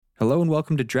Hello and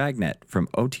welcome to Dragnet from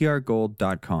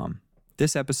OTRGold.com.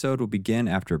 This episode will begin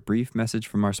after a brief message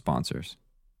from our sponsors.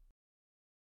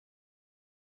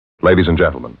 Ladies and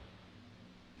gentlemen,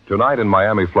 tonight in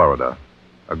Miami, Florida,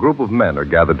 a group of men are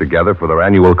gathered together for their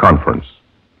annual conference.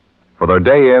 For their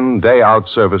day-in, day-out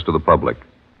service to the public,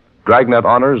 Dragnet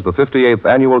honors the 58th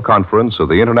annual conference of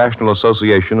the International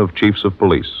Association of Chiefs of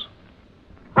Police.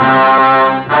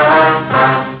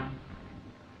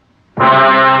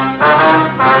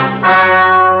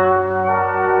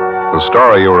 The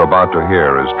story you are about to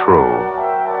hear is true.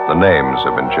 The names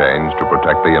have been changed to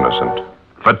protect the innocent.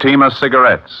 Fatima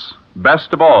Cigarettes,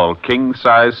 best of all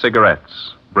king-size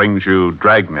cigarettes, brings you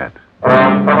Dragnet.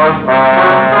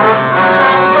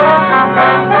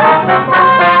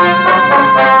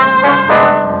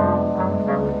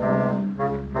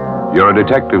 You're a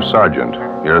detective sergeant.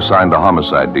 You're assigned the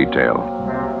homicide detail.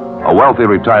 A wealthy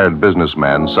retired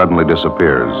businessman suddenly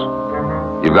disappears.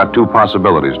 You've got two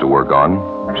possibilities to work on: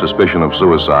 suspicion of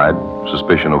suicide,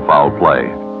 suspicion of foul play.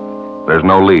 There's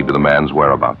no lead to the man's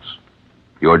whereabouts.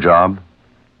 Your job?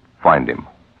 Find him.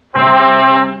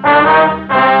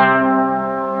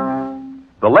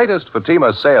 The latest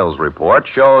Fatima sales report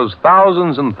shows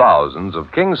thousands and thousands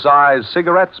of king-size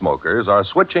cigarette smokers are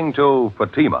switching to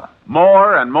Fatima.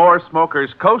 More and more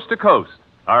smokers coast to coast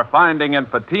are finding in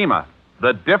Fatima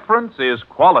the difference is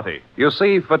quality. You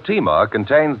see, Fatima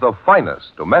contains the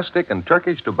finest domestic and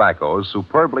Turkish tobaccos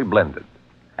superbly blended.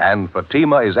 And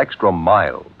Fatima is extra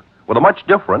mild, with a much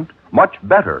different, much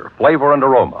better flavor and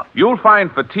aroma. You'll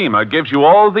find Fatima gives you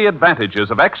all the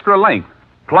advantages of extra length,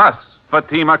 plus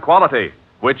Fatima quality,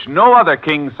 which no other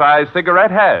king-size cigarette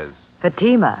has.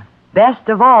 Fatima, best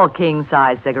of all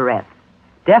king-size cigarettes.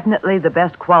 Definitely the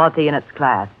best quality in its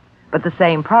class, but the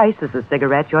same price as the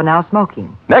cigarette you're now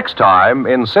smoking. Next time,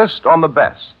 insist on the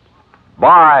best.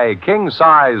 Buy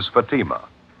king-size Fatima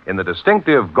in the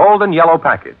distinctive golden yellow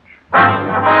package.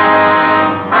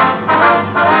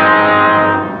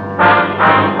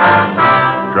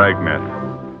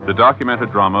 Dragnet, the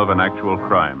documented drama of an actual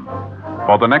crime.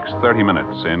 For the next 30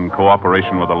 minutes, in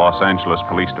cooperation with the Los Angeles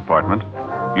Police Department,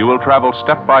 you will travel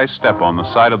step by step on the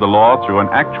side of the law through an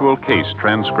actual case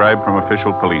transcribed from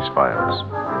official police files.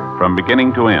 From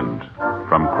beginning to end,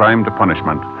 from crime to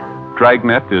punishment,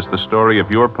 Dragnet is the story of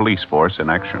your police force in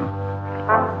action.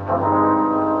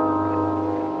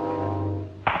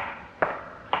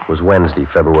 It was Wednesday,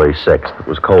 February 6th. It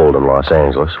was cold in Los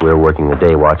Angeles. We were working the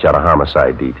day watch out of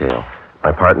homicide detail.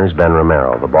 My partner's Ben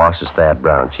Romero. The boss is Thad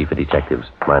Brown, chief of detectives.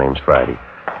 My name's Friday.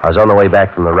 I was on the way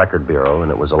back from the record bureau, and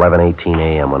it was 11:18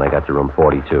 a.m. when I got to room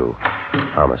 42.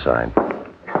 Homicide.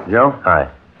 Joe? Hi.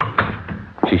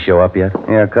 She show up yet?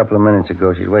 Yeah, a couple of minutes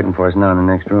ago. She's waiting for us now in the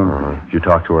next room. Mm-hmm. Did you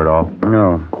talk to her at all?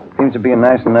 No. Seems to be a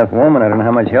nice enough woman. I don't know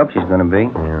how much help she's going to be.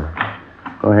 Yeah.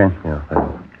 Go ahead. Yeah,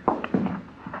 thanks.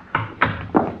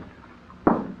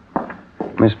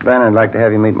 Miss Banner, I'd like to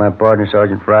have you meet my partner,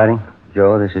 Sergeant Friday.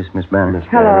 Joe, this is Miss Banner.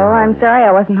 Hello, I'm sorry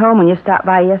I wasn't home when you stopped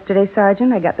by yesterday,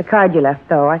 Sergeant. I got the card you left,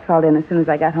 though. I called in as soon as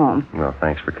I got home. Well,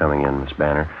 thanks for coming in, Miss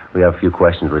Banner. We have a few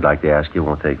questions we'd like to ask you.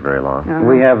 Won't take very long.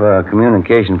 We have a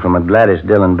communication from a Gladys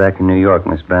Dillon back in New York,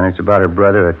 Miss Banner. It's about her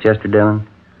brother, Chester Dillon.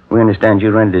 We understand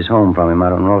you rented his home from him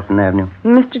out on Ralston Avenue.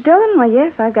 Mr. Dillon? Well,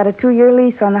 yes, I've got a 2-year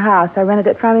lease on the house. I rented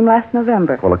it from him last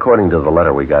November. Well, according to the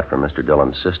letter we got from Mr.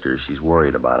 Dillon's sister, she's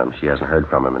worried about him. She hasn't heard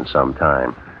from him in some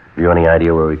time. Have you any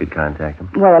idea where we could contact him?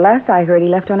 Well, the last I heard, he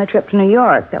left on a trip to New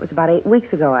York. That was about 8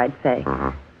 weeks ago, I'd say. Mm-hmm.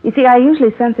 You see, I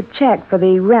usually sent a check for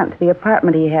the rent, the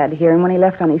apartment he had here, and when he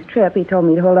left on his trip, he told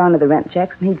me to hold on to the rent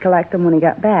checks, and he'd collect them when he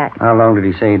got back. How long did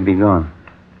he say he'd be gone?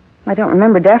 I don't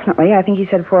remember definitely. I think he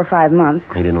said 4 or 5 months.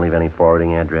 He didn't leave any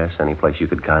forwarding address, any place you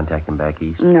could contact him back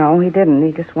east? No, he didn't.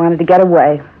 He just wanted to get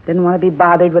away. Didn't want to be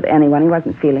bothered with anyone. He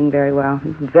wasn't feeling very well. He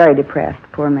was very depressed,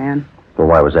 poor man. Well,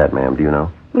 why was that, ma'am? Do you know?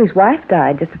 Well, his wife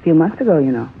died just a few months ago, you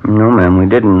know. No, ma'am, we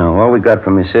didn't know. All we got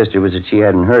from his sister was that she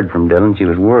hadn't heard from Dillon. She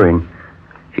was worried.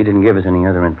 She didn't give us any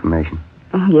other information.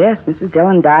 Oh, yes, Mrs.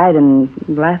 Dillon died in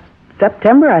last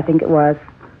September, I think it was.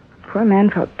 Poor man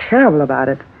felt terrible about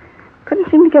it. Couldn't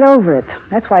seem to get over it.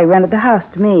 That's why he rented the house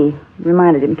to me.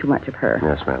 Reminded him too much of her.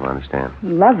 Yes, ma'am, I understand.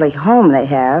 Lovely home they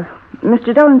have.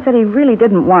 Mr. Dillon said he really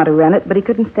didn't want to rent it, but he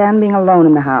couldn't stand being alone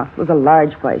in the house. It was a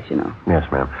large place, you know. Yes,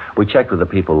 ma'am. We checked with the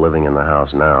people living in the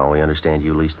house now. We understand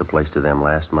you leased the place to them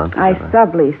last month. I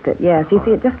subleased it, yes. You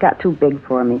see, it just got too big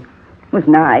for me. It was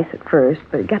nice at first,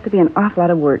 but it got to be an awful lot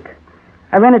of work.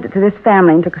 I rented it to this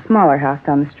family and took a smaller house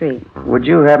down the street. Would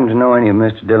you happen to know any of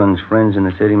Mr. Dillon's friends in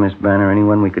the city, Miss Banner?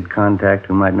 Anyone we could contact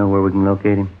who might know where we can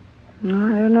locate him? I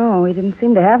don't know. He didn't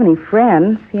seem to have any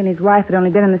friends. He and his wife had only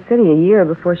been in the city a year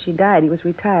before she died. He was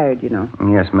retired, you know.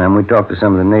 Yes, ma'am. We talked to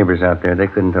some of the neighbors out there. They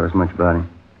couldn't tell us much about him.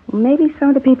 Well, maybe some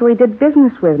of the people he did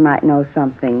business with might know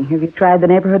something. Have you tried the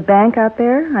neighborhood bank out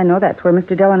there? I know that's where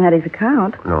Mr. Dillon had his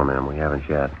account. No, ma'am, we haven't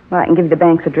yet. Well, I can give you the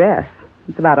bank's address.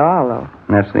 That's about all, though.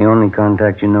 That's the only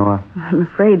contact you know of? I'm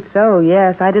afraid so,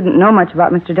 yes. I didn't know much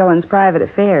about Mr. Dillon's private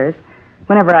affairs.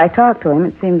 Whenever I talked to him,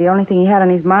 it seemed the only thing he had on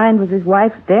his mind was his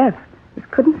wife's death. Just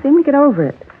couldn't seem to get over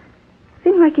it.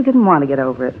 Seemed like he didn't want to get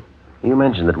over it. You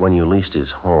mentioned that when you leased his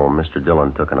home, Mr.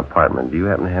 Dillon took an apartment. Do you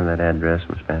happen to have that address,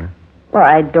 Miss Banner? Well,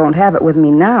 I don't have it with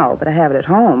me now, but I have it at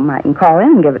home. I can call in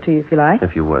and give it to you if you like.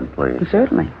 If you would, please.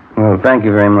 Certainly. Well, thank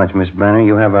you very much, Miss Banner.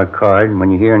 You have our card. When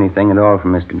you hear anything at all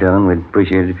from Mr. Dillon, we'd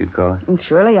appreciate it if you'd call us. And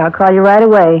surely, I'll call you right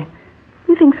away.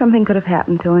 You think something could have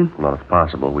happened to him? Well, it's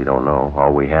possible. We don't know.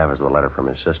 All we have is the letter from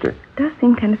his sister. It does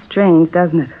seem kind of strange,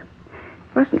 doesn't it?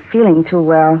 He wasn't feeling too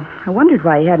well. I wondered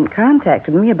why he hadn't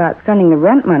contacted me about sending the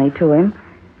rent money to him.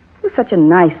 He was such a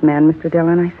nice man, Mr.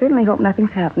 Dillon. I certainly hope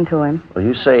nothing's happened to him. Well,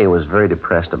 you say he was very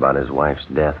depressed about his wife's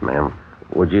death, ma'am.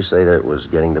 Would you say that it was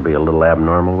getting to be a little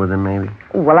abnormal with him, maybe?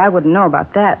 Well, I wouldn't know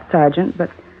about that, Sergeant, but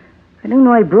I do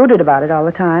know he brooded about it all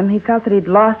the time. He felt that he'd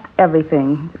lost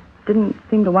everything. Just didn't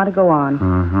seem to want to go on.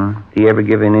 Mm-hmm. Did he ever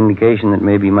give an indication that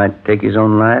maybe he might take his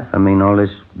own life? I mean, all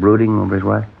this brooding over his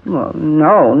wife? Well,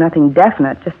 no, nothing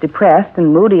definite. Just depressed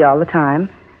and moody all the time.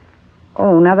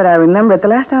 Oh, now that I remember it, the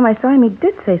last time I saw him, he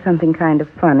did say something kind of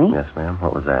funny. Yes, ma'am.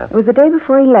 What was that? It was the day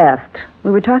before he left.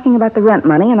 We were talking about the rent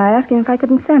money, and I asked him if I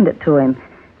couldn't send it to him.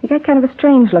 He got kind of a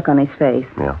strange look on his face.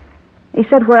 Yeah. He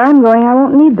said, where I'm going, I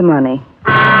won't need the money.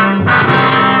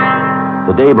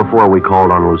 The day before we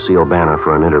called on Lucille Banner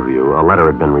for an interview, a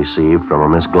letter had been received from a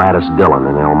Miss Gladys Dillon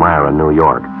in Elmira, New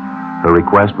York. Her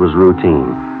request was routine.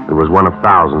 It was one of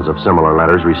thousands of similar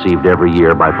letters received every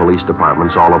year by police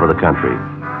departments all over the country.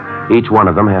 Each one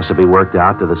of them has to be worked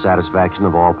out to the satisfaction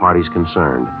of all parties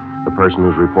concerned, the person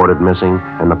who's reported missing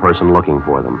and the person looking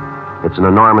for them. It's an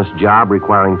enormous job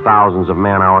requiring thousands of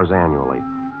man-hours annually.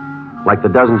 Like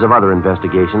the dozens of other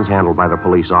investigations handled by the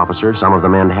police officer, some of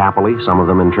them end happily, some of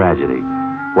them in tragedy.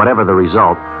 Whatever the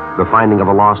result, the finding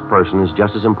of a lost person is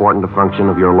just as important a function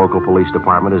of your local police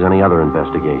department as any other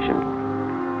investigation.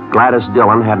 Gladys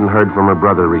Dillon hadn't heard from her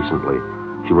brother recently.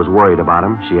 She was worried about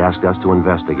him. She asked us to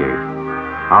investigate.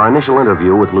 Our initial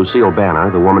interview with Lucille Banner,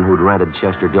 the woman who'd rented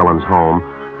Chester Dillon's home,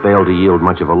 failed to yield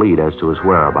much of a lead as to his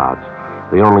whereabouts.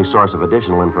 The only source of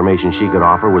additional information she could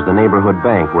offer was the neighborhood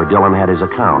bank where Dillon had his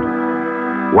account.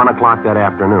 1 o'clock that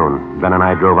afternoon, Ben and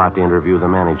I drove out to interview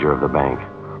the manager of the bank,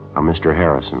 a Mr.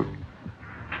 Harrison.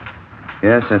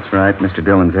 Yes, that's right. Mr.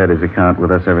 Dillon's had his account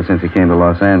with us ever since he came to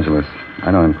Los Angeles.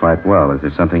 I know him quite well. Is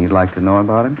there something you'd like to know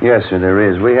about him? Yes, sir, there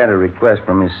is. We had a request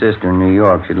from his sister in New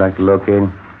York. She'd like to locate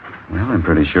him. Well, I'm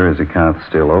pretty sure his account's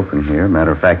still open here.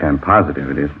 Matter of fact, I'm positive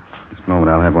it is. Just a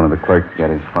moment, I'll have one of the clerks get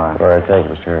his file. All right, thank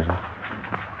you, Mr. Harrison.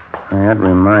 That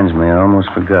reminds me, I almost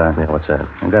forgot. Yeah, what's that?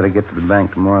 I got to get to the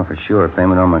bank tomorrow for sure.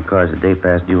 Payment on my car's a day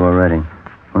past due already.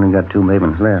 Only got 2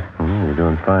 payments left. Yeah, you're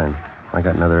doing fine. I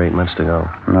got another 8 months to go.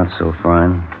 Not so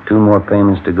fine. 2 more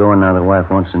payments to go, and now the wife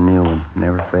wants a new one.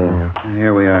 Never fails. Yeah.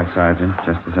 Here we are, Sergeant,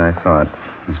 just as I thought.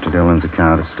 Mr. Dillon's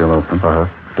account is still open. Uh-huh.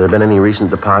 Have there been any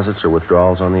recent deposits or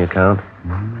withdrawals on the account?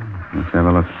 Let's have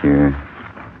a look here.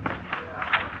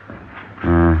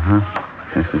 Uh-huh.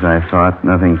 Just as I thought,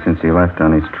 nothing since he left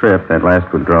on his trip. That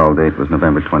last withdrawal date was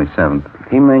November 27th.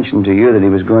 He mentioned to you that he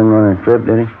was going on a trip,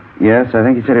 did he? Yes, I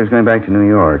think he said he was going back to New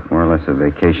York, more or less a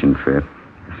vacation trip.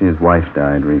 See, his wife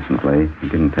died recently. He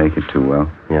didn't take it too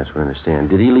well. Yes, we understand.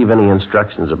 Did he leave any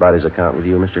instructions about his account with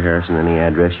you, Mr. Harrison? Any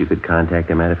address you could contact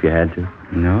him at if you had to?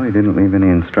 No, he didn't leave any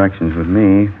instructions with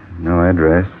me. No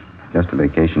address. Just a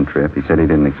vacation trip. He said he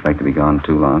didn't expect to be gone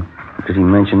too long. Did he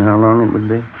mention how long it would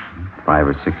be? 5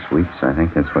 or 6 weeks, I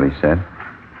think that's what he said.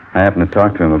 I happened to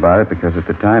talk to him about it because at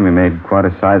the time he made quite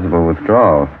a sizable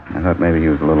withdrawal. I thought maybe he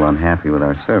was a little unhappy with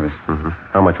our service. Mm-hmm.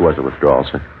 How much was the withdrawal,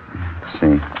 sir? Let's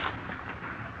see.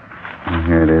 And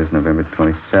here it is, November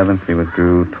 27th. He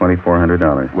withdrew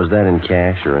 $2,400. Was that in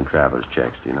cash or in traveler's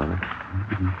checks? Do you know that?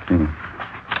 Let's see.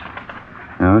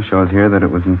 No, it shows here that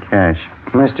it was in cash.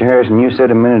 Mr. Harrison, you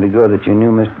said a minute ago that you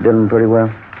knew Mr. Dillon pretty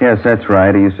well? Yes, that's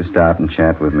right. He used to stop and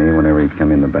chat with me whenever he'd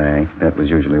come in the bank. That was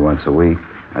usually once a week.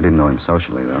 I didn't know him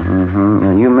socially, though. Mm-hmm.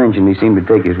 Now, you mentioned he seemed to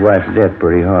take his wife's death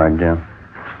pretty hard.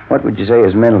 What would you say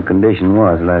his mental condition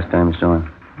was the last time you saw him?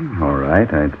 All right,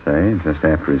 I'd say. Just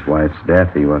after his wife's death,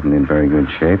 he wasn't in very good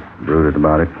shape. Brooded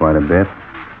about it quite a bit.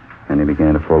 And he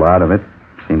began to pull out of it.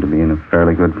 Seemed to be in a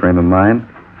fairly good frame of mind.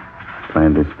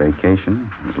 Planned this vacation.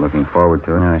 Was looking forward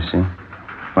to it. I see.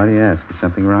 Why do you ask? Is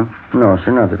something wrong? No,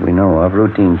 sir, not that we know of.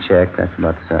 Routine check. That's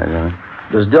about the size of it.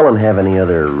 Does Dillon have any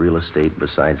other real estate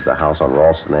besides the house on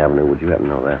Ralston Avenue? Would you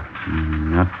happen to know that?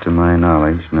 Not to my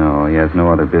knowledge, no. He has no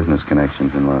other business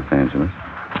connections in Los Angeles.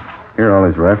 Here are all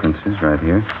his references right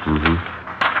here.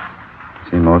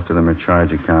 See, most of them are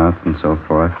charge accounts and so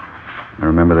forth. I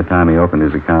remember the time he opened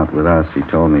his account with us, he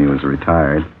told me he was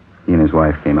retired. He and his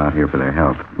wife came out here for their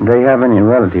help. Do they have any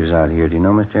relatives out here? Do you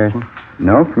know, Mr. Harrison?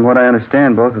 No, from what I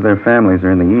understand, both of their families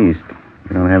are in the East.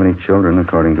 They don't have any children,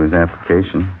 according to his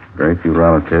application. Very few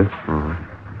relatives.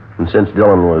 And since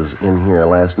Dillon was in here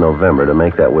last November to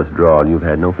make that withdrawal, you've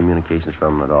had no communications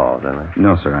from him at all, is that right?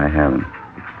 No, sir, I haven't.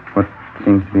 What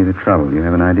seems to be the trouble? You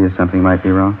have an idea something might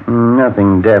be wrong?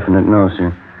 Nothing definite, no,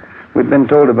 sir. We'd been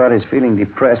told about his feeling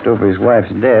depressed over his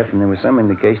wife's death, and there was some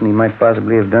indication he might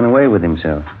possibly have done away with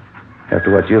himself. After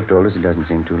what you've told us, it doesn't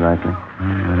seem too likely.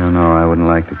 I don't know. I wouldn't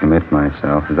like to commit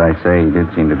myself. As I say, he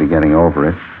did seem to be getting over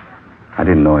it. I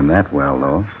didn't know him that well,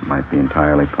 though. It might be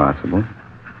entirely possible.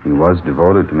 He was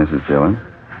devoted to Mrs. Dillon.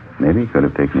 Maybe he could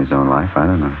have taken his own life. I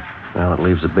don't know. Well, it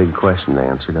leaves a big question to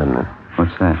answer, doesn't it?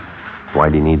 What's that? Why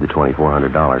do you need the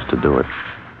 $2,400 to do it?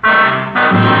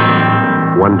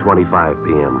 1:25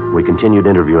 p.m. We continued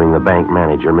interviewing the bank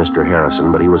manager, Mr.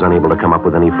 Harrison, but he was unable to come up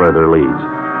with any further leads.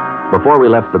 Before we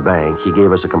left the bank, he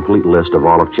gave us a complete list of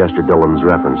all of Chester Dillon's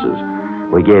references.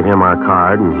 We gave him our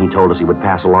card, and he told us he would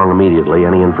pass along immediately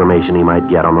any information he might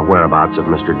get on the whereabouts of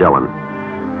Mr. Dillon.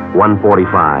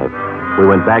 1:45. We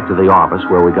went back to the office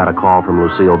where we got a call from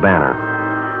Lucille Banner.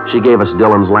 She gave us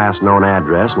Dillon's last known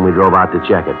address, and we drove out to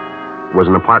check it. It was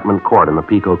an apartment court in the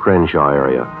Pico Crenshaw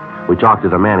area. We talked to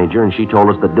the manager, and she told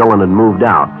us that Dillon had moved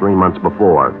out 3 months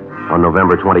before, on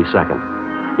November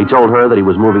 22nd. He told her that he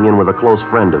was moving in with a close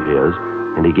friend of his,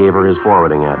 and he gave her his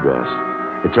forwarding address.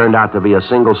 It turned out to be a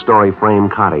single-story frame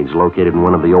cottage located in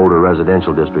one of the older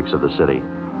residential districts of the city.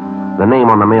 The name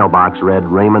on the mailbox read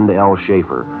Raymond L.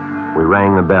 Schaefer. We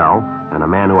rang the bell, and a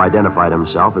man who identified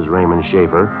himself as Raymond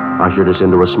Schaefer ushered us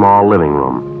into a small living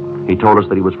room. He told us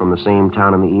that he was from the same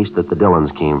town in the east that the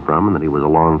Dillons came from, and that he was a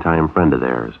longtime friend of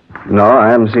theirs. No, I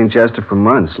haven't seen Chester for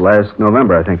months. Last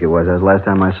November, I think it was. That was the last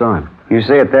time I saw him. You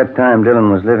say at that time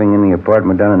Dillon was living in the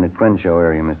apartment down in the Crenshaw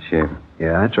area, Mr. Schaefer.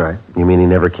 Yeah, that's right. You mean he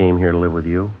never came here to live with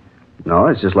you? No,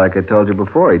 it's just like I told you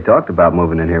before. He talked about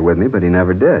moving in here with me, but he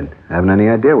never did. I haven't any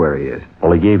idea where he is.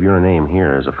 Well, he gave your name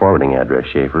here as a forwarding address,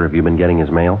 Schaefer. Have you been getting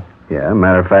his mail? Yeah,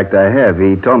 matter of fact, I have.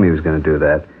 He told me he was going to do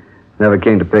that. Never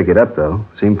came to pick it up, though.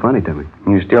 Seemed funny to me.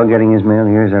 You still getting his mail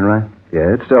here, is that right?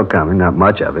 Yeah, it's still coming. Not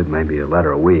much of it. Maybe a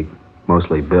letter a week.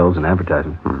 Mostly bills and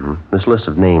advertising. This list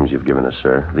of names you've given us,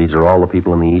 sir, these are all the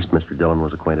people in the East Mr. Dillon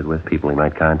was acquainted with, people he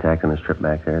might contact on his trip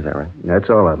back there, is that right? That's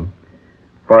all of them.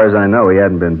 As far as I know, he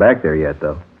hadn't been back there yet,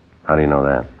 though. How do you know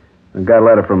that? I got a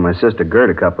letter from my sister Gert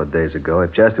a couple of days ago.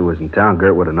 If Chester was in town,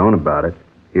 Gert would have known about it.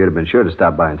 He would have been sure to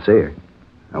stop by and see her.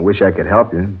 I wish I could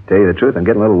help you. Tell you the truth, I'm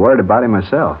getting a little worried about him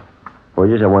myself. Well,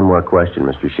 just have one more question,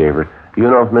 Mr. Schaefer. Do you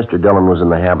know if Mr. Dillon was in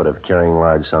the habit of carrying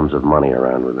large sums of money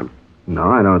around with him? No,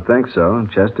 I don't think so.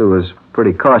 Chester was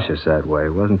pretty cautious that way.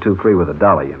 Wasn't too free with a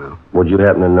dollar, you know. Would you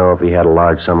happen to know if he had a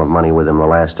large sum of money with him the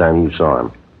last time you saw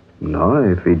him? No,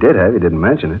 if he did have, he didn't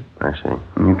mention it. I see.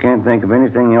 You can't think of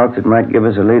anything else that might give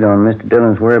us a lead on Mr.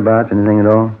 Dillon's whereabouts, anything at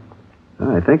all?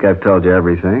 I think I've told you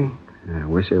everything. I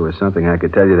wish there was something I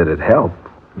could tell you that'd help.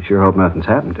 I sure hope nothing's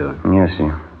happened to him. Yes,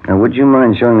 sir. Now, would you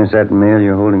mind showing us that mail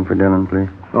you're holding for Dillon, please?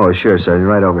 Oh, sure, sir.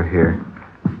 Right over here.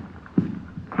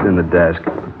 It's in the desk.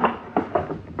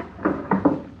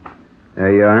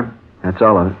 There you are. That's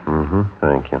all of it.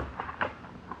 Thank you.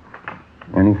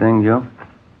 Anything, Joe?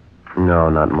 No,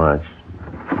 not much.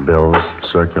 Bills,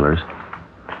 circulars.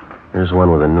 Here's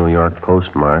one with a New York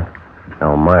postmark.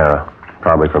 Elmira,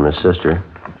 probably from his sister.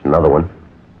 There's another one,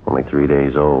 only 3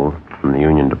 days old, from the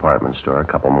Union Department Store.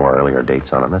 A couple more earlier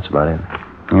dates on it. That's about it.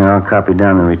 Yeah, I'll copy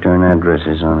down the return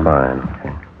addresses on it. Fine,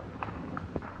 okay.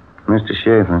 Mr.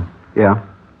 Schaefer. Yeah?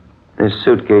 This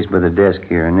suitcase by the desk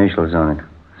here, initials on it.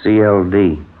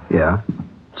 CLD. Yeah?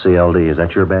 CLD, is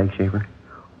that your bag, Schaefer?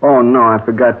 Oh, no, I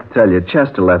forgot to tell you.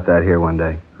 Chester left that here one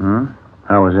day.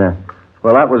 How was that?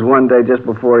 Well, that was one day just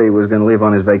before he was going to leave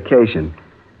on his vacation.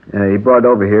 He brought it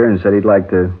over here and said he'd like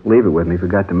to leave it with me.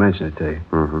 Forgot to mention it to you.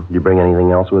 Did you bring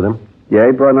anything else with him? Yeah,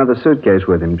 he brought another suitcase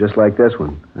with him, just like this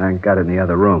one. I got it in the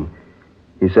other room.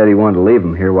 He said he wanted to leave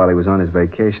him here while he was on his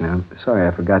vacation. I'm sorry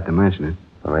I forgot to mention it.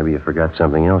 Well, maybe you forgot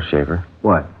something else, Schaefer.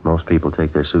 What? Most people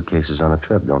take their suitcases on a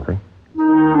trip, don't they?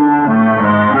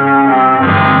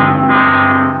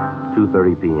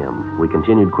 2:30 p.m. We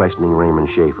continued questioning Raymond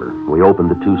Schaefer. We opened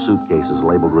the two suitcases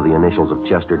labeled with the initials of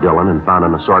Chester Dillon and found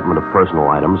an assortment of personal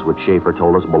items which Schaefer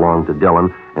told us belonged to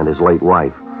Dillon and his late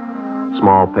wife.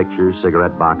 Small pictures,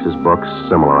 cigarette boxes, books,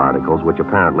 similar articles, which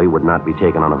apparently would not be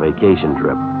taken on a vacation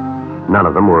trip. None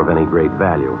of them were of any great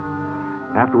value.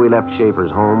 After we left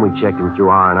Schaefer's home, we checked him through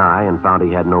R&I and found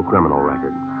he had no criminal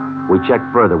record. We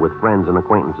checked further with friends and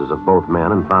acquaintances of both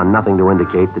men and found nothing to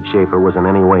indicate that Schaefer was in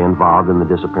any way involved in the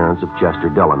disappearance of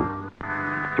Chester Dillon.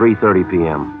 3:30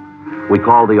 p.m. We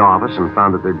called the office and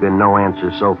found that there'd been no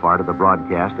answers so far to the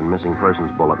broadcast and missing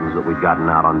persons bulletins that we'd gotten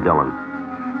out on Dillon.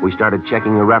 We started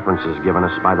checking the references given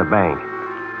us by the bank.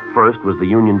 First was the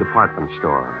Union Department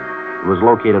Store. It was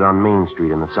located on Main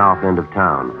Street in the south end of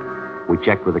town. We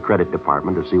checked with the credit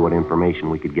department to see what information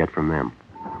we could get from them.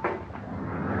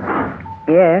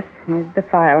 Yes, here's the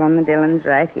file on the Dillons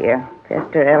right here.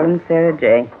 Chester L. and Sarah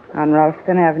J. on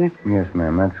Ralston Avenue. Yes,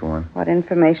 ma'am, that's the one. What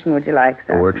information would you like,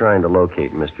 sir? Well, we're trying to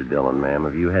locate Mr. Dillon, ma'am.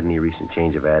 Have you had any recent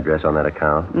change of address on that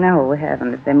account? No, we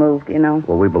haven't. If they moved, you know.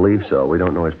 Well, we believe so. We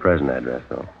don't know his present address,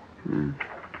 though.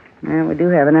 Well, we do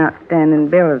have an outstanding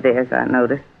bill of theirs, I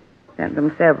noticed. Sent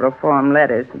them several form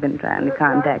letters. We've been trying to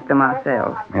contact them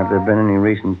ourselves. Have there been any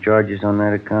recent charges on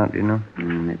that account, do you know?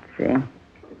 Let's see.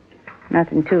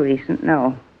 Nothing too recent,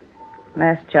 no.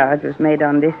 Last charge was made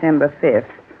on December 5th.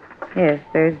 Yes,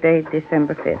 Thursday,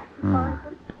 December 5th.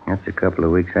 That's a couple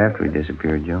of weeks after he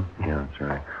disappeared, Joe. Yeah, that's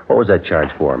right. What was that charge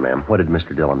for, ma'am? What did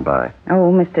Mr. Dillon buy?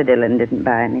 Oh, Mr. Dillon didn't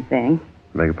buy anything.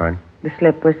 Beg your pardon? The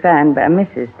slip was signed by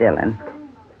Mrs. Dillon.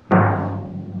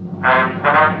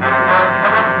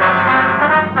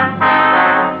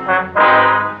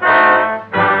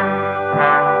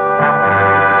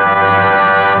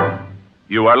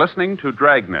 You are listening to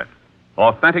Dragnet,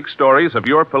 authentic stories of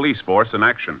your police force in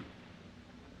action.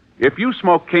 If you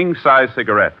smoke king-size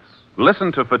cigarettes,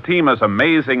 listen to Fatima's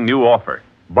amazing new offer.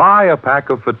 Buy a pack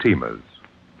of Fatimas.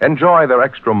 Enjoy their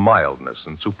extra mildness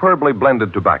and superbly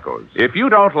blended tobaccos. If you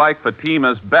don't like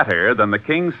Fatima's better than the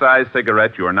king-size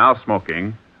cigarette you're now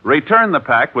smoking, return the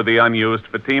pack with the unused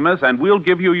Fatimas and we'll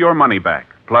give you your money back,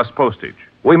 plus postage.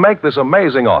 We make this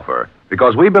amazing offer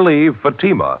because we believe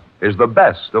Fatima is the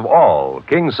best of all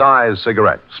king-size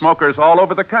cigarettes. Smokers all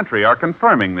over the country are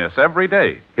confirming this every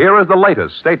day. Here is the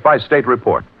latest state-by-state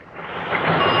report.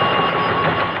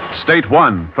 State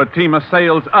 1, Fatima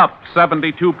sales up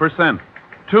 72%.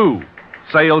 2,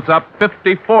 sales up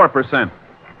 54%.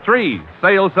 3,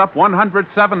 sales up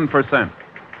 107%.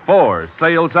 4,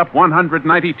 sales up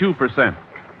 192%.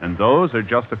 And those are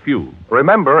just a few.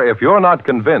 Remember, if you're not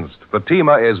convinced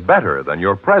Fatima is better than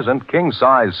your present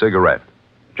king-size cigarette,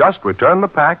 just return the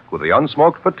pack with the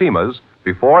unsmoked Fatimas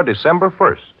before December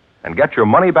 1st and get your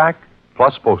money back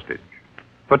plus postage.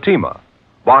 Fatima,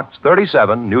 Box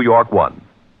 37, New York 1.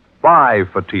 Buy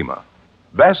Fatima.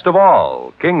 Best of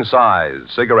all king-size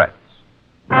cigarettes.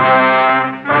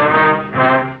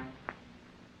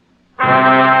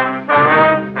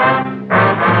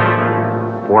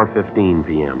 4:15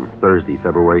 p.m., Thursday,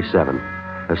 February 7th.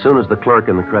 As soon as the clerk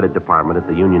in the credit department at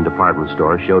the Union Department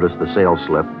Store showed us the sales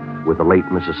slip with the late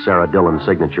Mrs. Sarah Dillon's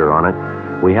signature on it,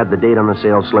 we had the date on the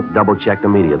sales slip double-checked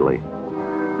immediately.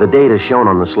 The date as shown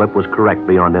on the slip was correct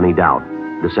beyond any doubt,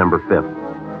 December 5th.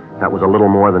 That was a little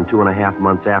more than 2.5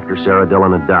 months after Sarah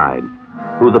Dillon had died.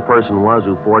 Who the person was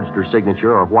who forged her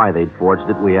signature or why they'd forged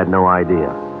it, we had no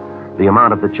idea. The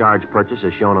amount of the charge purchase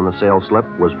as shown on the sales slip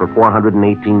was for $418,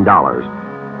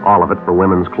 all of it for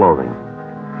women's clothing.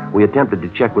 We attempted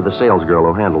to check with the salesgirl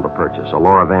who handled the purchase, a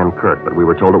Laura Van Kirk, but we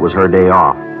were told it was her day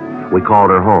off. We called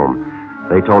her home.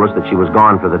 They told us that she was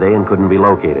gone for the day and couldn't be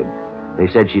located. They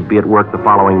said she'd be at work the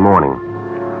following morning.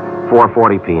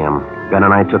 4:40 p.m., Ben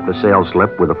and I took the sales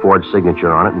slip with a forged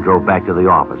signature on it and drove back to the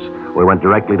office. We went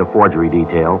directly to forgery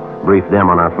detail, briefed them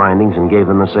on our findings, and gave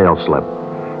them the sales slip.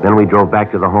 Then we drove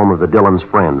back to the home of the Dillons'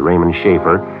 friend, Raymond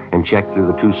Schaefer, and checked through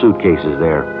the 2 suitcases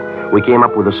there. We came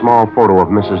up with a small photo of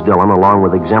Mrs. Dillon along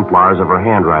with exemplars of her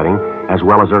handwriting as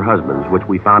well as her husband's, which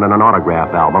we found in an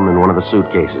autograph album in one of the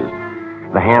suitcases.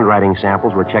 The handwriting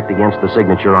samples were checked against the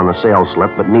signature on the sales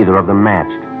slip, but neither of them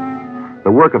matched.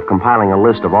 The work of compiling a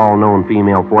list of all known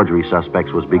female forgery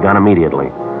suspects was begun immediately.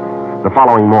 The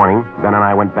following morning, Ben and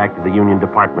I went back to the Union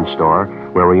Department Store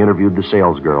where we interviewed the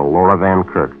salesgirl, Laura Van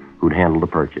Kirk, who'd handled the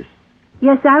purchase.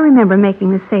 Yes, I remember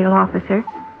making the sale, officer.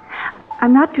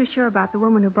 I'm not too sure about the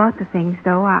woman who bought the things,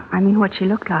 though. I mean, what she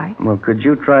looked like. Well, could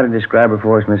you try to describe her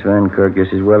for us, Miss Van Kirk,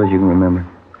 just as well as you can remember?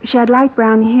 She had light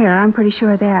brown hair, I'm pretty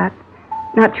sure of that.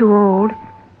 Not too old,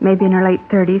 maybe in her late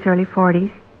 30s, early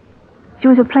 40s. She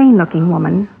was a plain-looking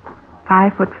woman,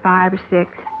 5'5" or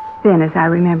 6", thin as I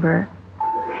remember her.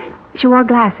 She wore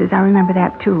glasses, I remember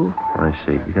that, too. I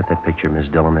see. You got that picture of Miss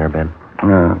Dillon there, Ben?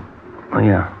 Oh,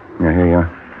 yeah. Yeah, here you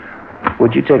are.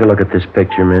 Would you take a look at this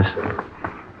picture, miss?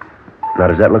 Now,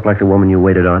 does that look like the woman you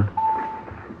waited on?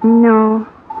 No,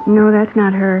 that's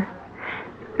not her.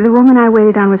 The woman I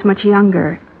waited on was much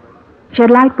younger. She had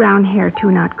light brown hair,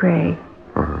 too, not gray.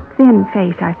 Thin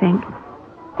face, I think.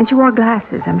 And she wore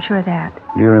glasses, I'm sure of that.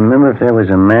 Do you remember if there was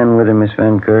a man with her, Miss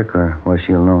Van Kirk, or was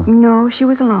she alone? No, she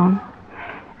was alone.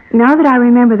 Now that I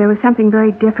remember, there was something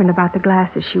very different about the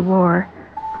glasses she wore.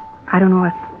 I don't know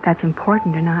if that's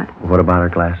important or not. What about her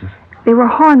glasses? They were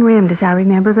horn-rimmed, as I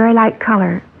remember, very light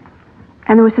color.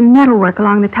 And there was some metalwork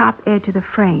along the top edge of the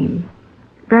frame.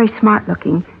 Very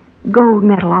smart-looking. Gold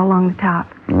metal all along the top.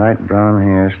 Light brown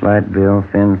hair, slight build,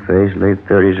 thin face, late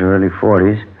 30s or early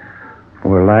 40s.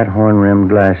 Wore light horn-rimmed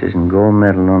glasses and gold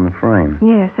metal on the frame.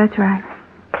 Yes, that's right.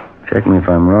 Check me if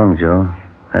I'm wrong, Joe.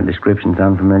 That description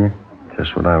sound familiar?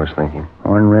 Just what I was thinking.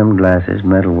 Horn-rimmed glasses,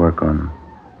 metalwork on them.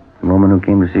 The woman who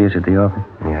came to see us at the office?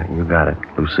 Yeah, you got it.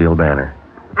 Lucille Banner.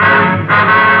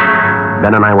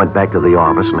 Ben and I went back to the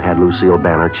office and had Lucille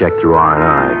Banner checked through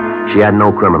R&I. She had no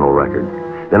criminal record.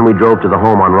 Then we drove to the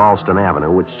home on Ralston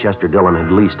Avenue, which Chester Dillon had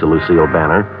leased to Lucille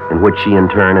Banner, and which she in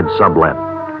turn had sublet.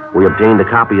 We obtained a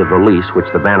copy of the lease which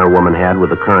the Banner woman had with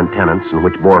the current tenants and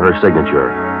which bore her signature.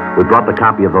 We brought the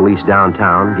copy of the lease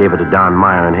downtown, gave it to Don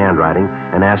Meyer in handwriting,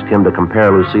 and asked him to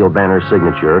compare Lucille Banner's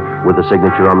signature with the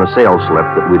signature on the sales slip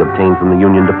that we'd obtained from the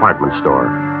Union Department Store.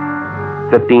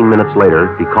 15 minutes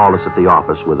later, he called us at the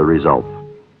office with the results.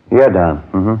 Yeah,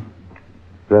 Don.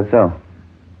 That's so.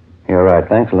 You're right.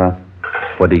 Thanks a lot.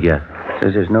 What'd he get?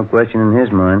 Says there's no question in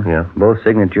his mind. Yeah. Both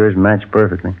signatures match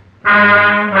perfectly.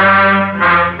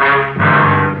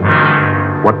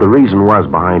 What the reason was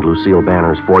behind Lucille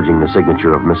Banner's forging the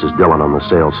signature of Mrs. Dillon on the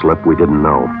sales slip, we didn't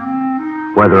know.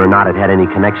 Whether or not it had any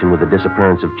connection with the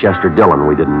disappearance of Chester Dillon,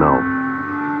 we didn't know.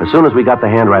 As soon as we got the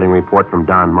handwriting report from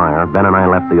Don Meyer, Ben and I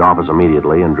left the office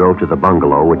immediately and drove to the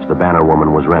bungalow which the Banner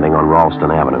woman was renting on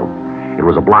Ralston Avenue. It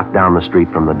was a block down the street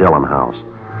from the Dillon house.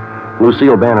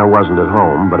 Lucille Banner wasn't at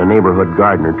home, but a neighborhood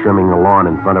gardener trimming the lawn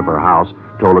in front of her house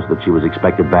told us that she was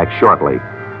expected back shortly.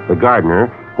 The gardener,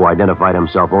 who identified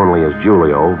himself only as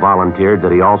Julio, volunteered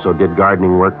that he also did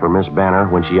gardening work for Miss Banner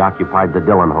when she occupied the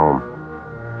Dillon home.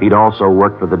 He'd also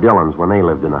worked for the Dillons when they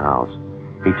lived in the house.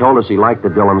 He told us he liked the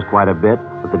Dillons quite a bit,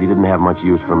 but that he didn't have much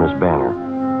use for Miss Banner.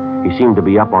 He seemed to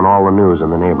be up on all the news in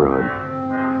the neighborhood.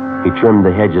 He trimmed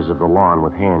the hedges of the lawn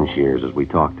with hand shears as we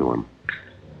talked to him.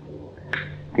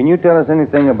 Can you tell us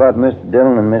anything about Mr.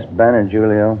 Dillon and Miss Banner,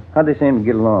 Julio? How'd they seem to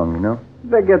get along, you know?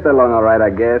 They get along all right,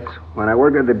 I guess. When I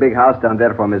worked at the big house down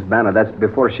there for Miss Banner, that's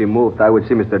before she moved, I would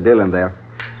see Mr. Dillon there.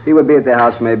 He would be at the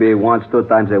house maybe once, 2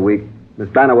 times a week. Miss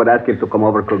Banner would ask him to come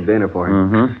over cook dinner for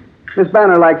him. Miss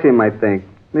Banner likes him, I think.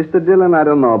 Mr. Dillon, I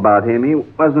don't know about him. He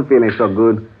wasn't feeling so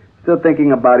good. Still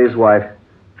thinking about his wife.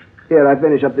 Here, I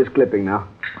finish up this clipping now.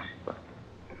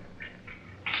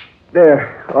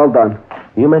 There, all done.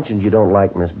 You mentioned you don't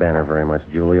like Miss Banner very much,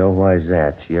 Julio. Why is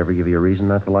that? She ever give you a reason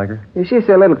not to like her? She's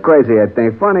a little crazy, I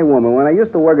think. Funny woman. When I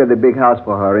used to work at the big house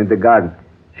for her in the garden,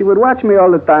 she would watch me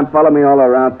all the time, follow me all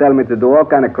around, tell me to do all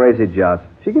kind of crazy jobs.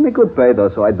 She give me good pay, though,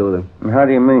 so I do them. And how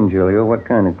do you mean, Julio? What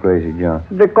kind of crazy job?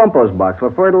 The compost box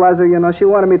for fertilizer, you know, she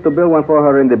wanted me to build one for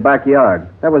her in the backyard.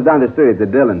 That was down the street at the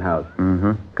Dillon house.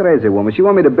 Crazy woman. She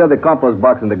wanted me to build a compost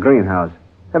box in the greenhouse.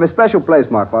 Have a special place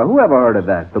marked for her. Who ever heard of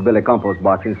that, to build a compost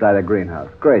box inside a greenhouse?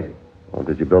 Crazy. Well,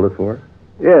 did you build it for her?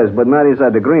 Yes, but not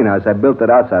inside the greenhouse. I built it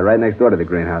outside, right next door to the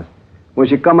greenhouse. When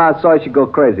she come outside, she'd go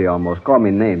crazy almost, call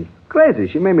me names. Crazy.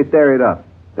 She made me tear it up.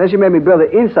 Then she made me build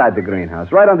it inside the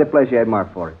greenhouse, right on the place she had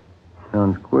marked for it.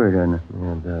 Sounds queer, doesn't it?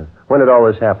 Yeah, it does. When did all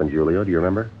this happen, Julio? Do you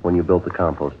remember? When you built the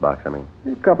compost box, I mean.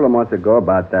 A couple of months ago,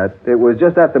 about that. It was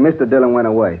just after Mr. Dillon went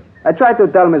away. I tried to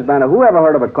tell Miss Banner, who ever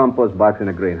heard of a compost box in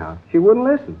a greenhouse? She wouldn't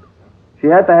listen. She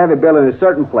had to have it built in a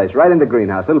certain place, right in the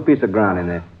greenhouse, a little piece of ground in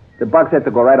there. The box had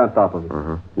to go right on top of it.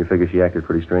 You figure she acted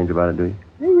pretty strange about it, do you?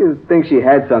 You think she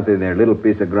had something there, a little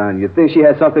piece of ground. You think she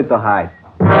had something to hide.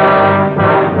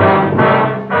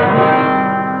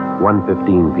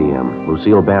 1:15 p.m.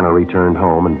 Lucille Banner returned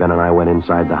home, and Ben and I went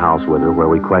inside the house with her, where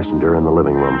we questioned her in the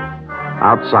living room.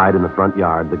 Outside in the front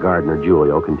yard, the gardener,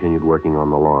 Julio, continued working on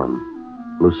the lawn.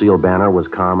 Lucille Banner was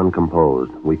calm and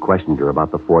composed. We questioned her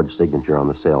about the forged signature on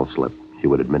the sales slip. She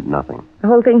would admit nothing. The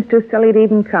whole thing's too silly to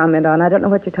even comment on. I don't know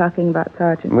what you're talking about,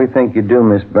 Sergeant. We think you do,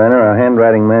 Miss Banner. Our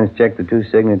handwriting man's checked the 2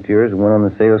 signatures, one on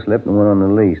the sales slip and one on the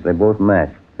lease. They both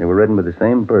match. They were written by the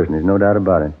same person. There's no doubt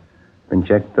about it. Been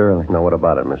checked thoroughly. Now, what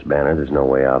about it, Miss Banner? There's no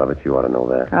way out of it. You ought to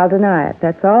know that. I'll deny it.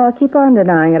 That's all. I'll keep on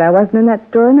denying it. I wasn't in that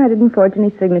store and I didn't forge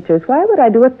any signatures. Why would I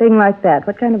do a thing like that?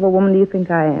 What kind of a woman do you think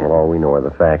I am? Well, all we know are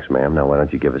the facts, ma'am. Now, why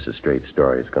don't you give us a straight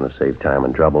story? It's going to save time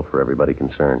and trouble for everybody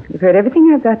concerned. You've heard everything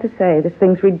I've got to say. This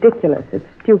thing's ridiculous. It's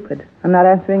stupid. I'm not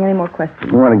answering any more questions.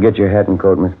 You want to get your hat and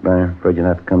coat, Miss Banner? Afraid you'll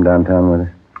have to come downtown with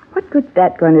us. What good's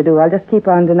that going to do? I'll just keep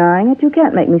on denying it. You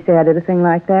can't make me say I did a thing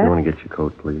like that. You want to get your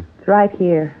coat, please? It's right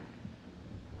here.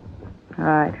 All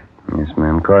right. Yes,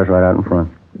 ma'am. Car's right out in front.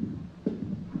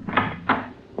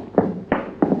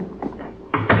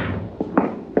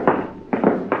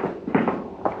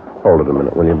 Hold it a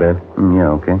minute, will you, Ben? Yeah,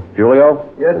 okay. Julio?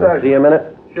 Yes, sir. See you a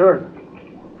minute? Sure.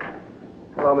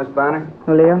 Hello, Miss Banner.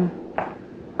 Julio?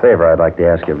 Favor I'd like to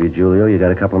ask of you, Julio. You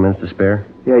got a couple of minutes to spare?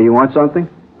 Yeah, you want something?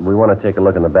 We want to take a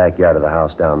look in the backyard of the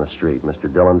house down the street. Mr.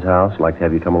 Dillon's house. Like to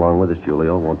have you come along with us,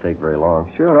 Julio. Won't take very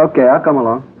long. Sure, okay, I'll come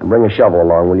along. And bring a shovel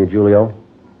along, will you, Julio?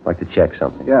 Like to check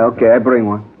something. Yeah, okay, I bring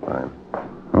one. Fine.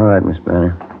 All right, Miss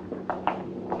Banner.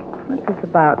 What's this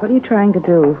about? What are you trying to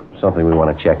do? Something we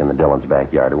want to check in the Dillon's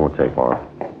backyard. It won't take long.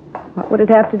 What would it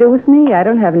have to do with me? I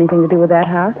don't have anything to do with that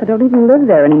house. I don't even live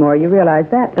there anymore. You realize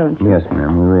that, don't you? Yes,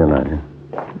 ma'am, we realize it.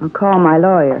 I'll call my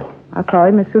lawyer. I'll call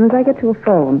him as soon as I get to a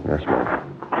phone. Yes, ma'am.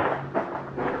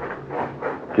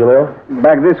 Julio?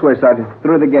 Back this way, Sergeant.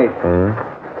 Through the gate.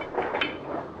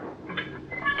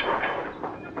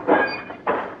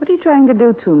 What are you trying to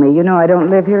do to me? You know I don't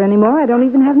live here anymore. I don't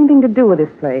even have anything to do with this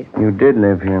place. You did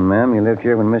live here, ma'am. You lived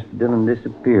here when Mr. Dillon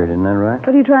disappeared, isn't that right? What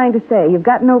are you trying to say? You've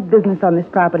got no business on this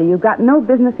property. You've got no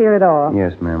business here at all.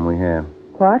 Yes, ma'am, we have.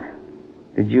 What?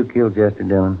 Did you kill Chester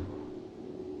Dillon?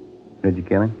 Did you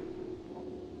kill him?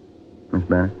 Miss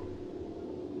Banner?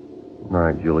 All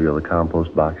right, Julio, the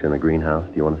compost box in the greenhouse.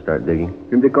 Do you want to start digging?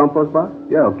 In the compost box?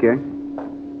 Yeah, okay.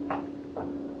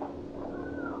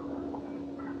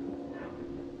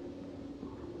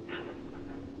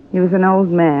 He was an old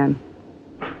man.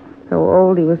 So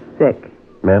old he was sick.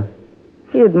 Ma'am?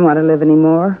 He didn't want to live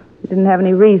anymore. He didn't have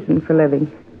any reason for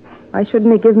living. Why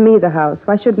shouldn't he give me the house?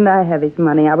 Why shouldn't I have his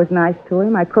money? I was nice to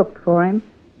him. I cooked for him.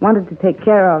 Wanted to take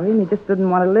care of him. He just didn't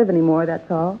want to live anymore,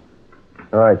 that's all.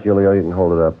 All right, Julio, you can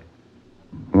hold it up.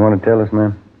 You want to tell us,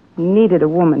 ma'am? He needed a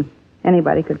woman.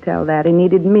 Anybody could tell that. He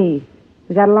needed me.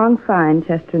 We got along fine,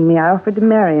 Chester and me. I offered to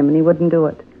marry him, and he wouldn't do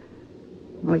it.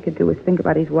 All he could do was think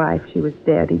about his wife. She was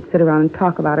dead. He'd sit around and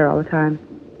talk about her all the time.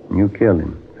 You killed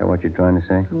him. Is that what you're trying to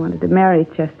say? I wanted to marry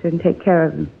Chester and take care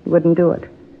of him. He wouldn't do it.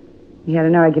 We had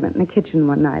an argument in the kitchen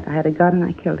one night. I had a gun, and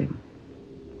I killed him.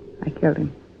 I killed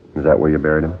him. Is that where you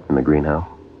buried him? In the greenhouse?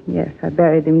 Yes, I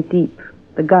buried him deep.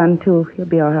 The gun, too. He'll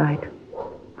be all right.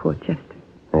 Poor Chester.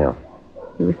 Yeah.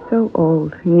 He was so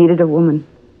old. He needed a woman.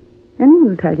 Anyone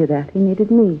will tell you that. He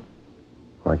needed me.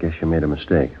 Well, I guess you made a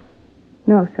mistake.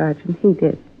 No, Sergeant, he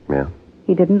did. Yeah.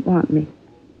 He didn't want me.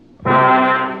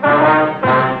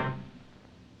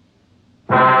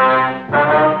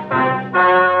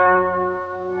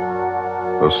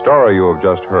 The story you have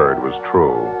just heard was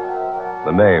true.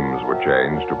 The names were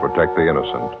changed to protect the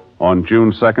innocent. On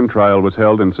June 2nd, trial was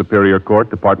held in Superior Court,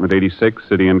 Department 86,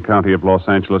 City and County of Los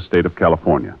Angeles, State of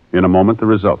California. In a moment, the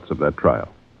results of that trial.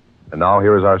 And now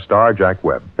here is our star, Jack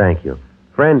Webb. Thank you.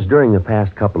 Friends, during the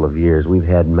past couple of years, we've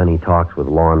had many talks with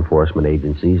law enforcement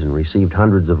agencies and received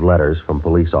hundreds of letters from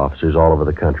police officers all over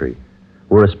the country.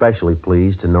 We're especially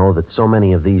pleased to know that so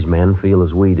many of these men feel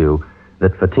as we do,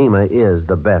 that Fatima is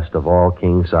the best of all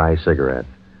king-size cigarettes.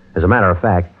 As a matter of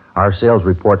fact, our sales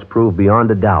reports prove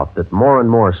beyond a doubt that more and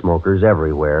more smokers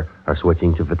everywhere are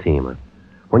switching to Fatima.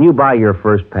 When you buy your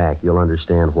first pack, you'll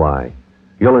understand why.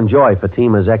 You'll enjoy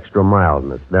Fatima's extra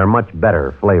mildness, their much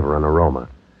better flavor and aroma.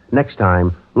 Next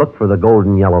time, look for the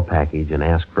golden yellow package and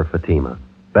ask for Fatima.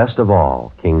 Best of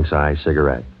all, king-size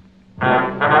cigarettes.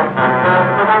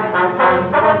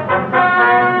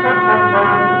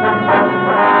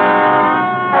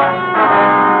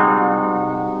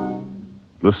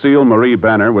 Lucille Marie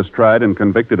Banner was tried and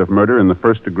convicted of murder in the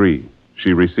first degree.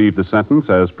 She received the sentence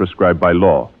as prescribed by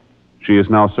law. She is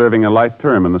now serving a life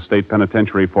term in the State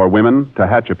Penitentiary for Women,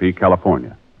 Tehachapi,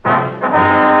 California.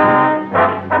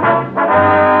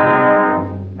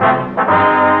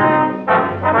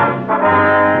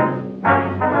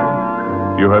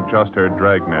 You have just heard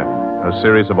Dragnet, a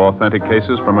series of authentic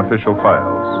cases from official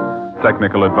files.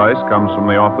 Technical advice comes from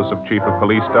the Office of Chief of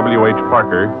Police W.H.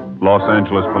 Parker, Los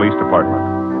Angeles Police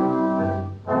Department.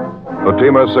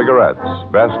 Fatima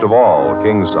Cigarettes, best of all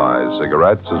king-size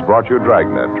cigarettes, has brought you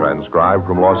Dragnet, transcribed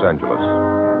from Los Angeles.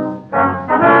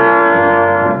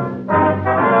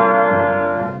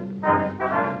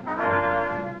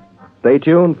 Stay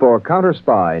tuned for Counter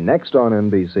Spy next on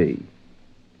NBC.